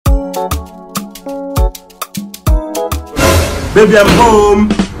Baby, I'm home.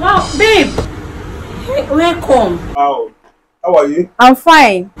 Wow, babe. Hey, welcome. Wow. How are you? I'm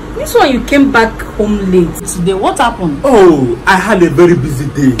fine. This one you came back home late today. What happened? Oh, I had a very busy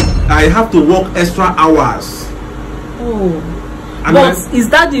day. I have to work extra hours. Oh. But is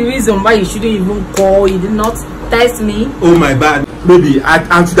that the reason why you shouldn't even call? You did not text me? Oh my bad. Maybe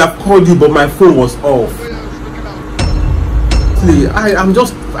I should have called you, but my phone was off. See,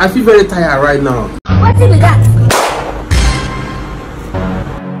 I feel very tired right now. What did we got?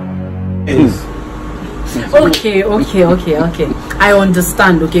 Yes. Okay. I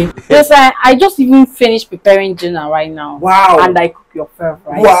understand, okay? Yes, I just even finished preparing dinner right now. Wow. And I cook your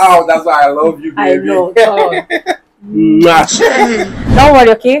favorite. Wow, that's why I love you, baby. I know. Mwah. Don't worry,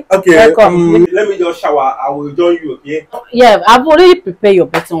 okay? Okay, Welcome. let me just shower. I will join you, okay? Yeah, I've already prepared your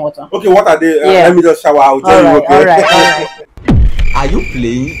bathing water. Okay, what are they? Yeah. Let me just shower. I will join you, okay? All right. Are you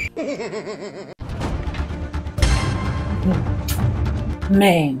playing?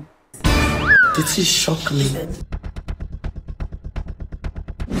 Man. Did he shock me?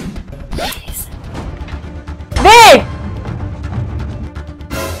 Babe!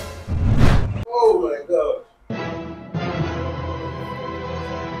 Oh my God.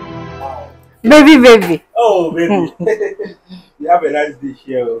 Baby. Oh, baby. You have a nice day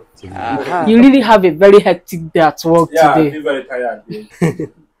here. You really have a very hectic day at work Yeah, today. I feel very tired.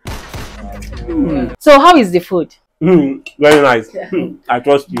 So how is the food? Very nice. I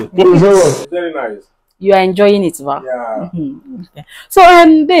trust you. Very nice. You are enjoying it, va? Yeah. Okay. So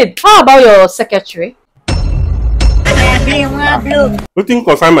babe, how about your secretary? What thing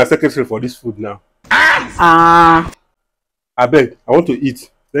concern my secretary for this food now? I beg, I want to eat.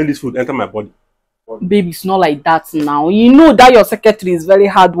 Then this food enter my body. Babe, it's not like that now. You know that your secretary is very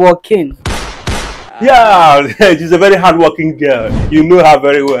hardworking. Yeah, she's a very hardworking girl. You know her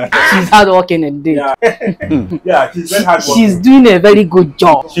very well. She's hardworking indeed. Yeah, yeah, she's very hardworking. She's doing a very good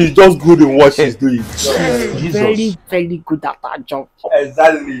job. She's just good in what she's doing. Very, very good at her job.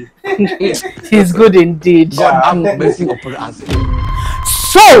 Exactly. She's good indeed. God have mercy upon us.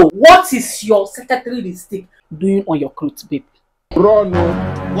 So, what is your secretary mistake doing on your clothes, babe? Run.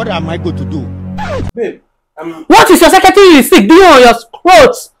 What am I going to do? Babe, What is your secretary mistake doing on your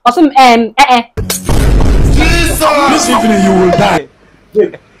clothes? Or some This evening you will die.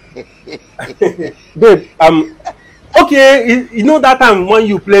 babe, okay, you know that time when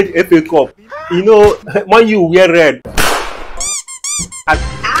you played FA Cup, you know, when you wear red.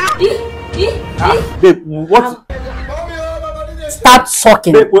 Babe, what? Start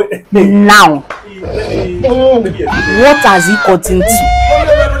talking Babe, wait. now. Babe, What has he gotten to?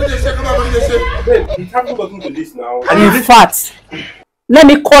 you can't go to this now. In fact, let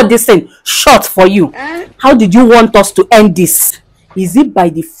me call this thing short for you. How did you want us to end this? Is it by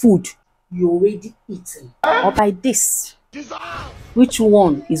the food you already eaten or by this? Which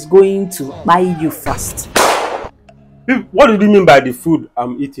one is going to buy you first? Babe, what do you mean by the food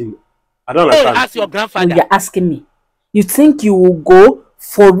I'm eating? I don't understand. Ask your So grandfather. you're asking me. You think you will go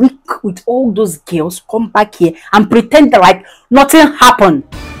for a week with all those girls, come back here and pretend like nothing happened?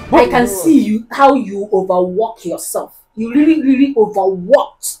 I can see you how you overwork yourself. You really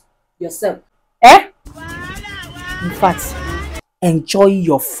overworked yourself. Eh? In fact, enjoy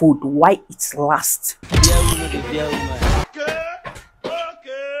your food while it lasts.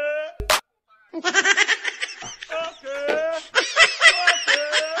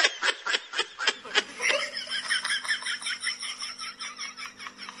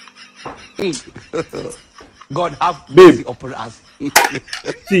 God have mercy upon us.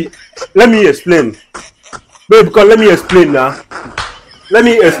 See, let me explain. Babe, because let me explain now. Let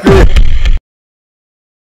me explain.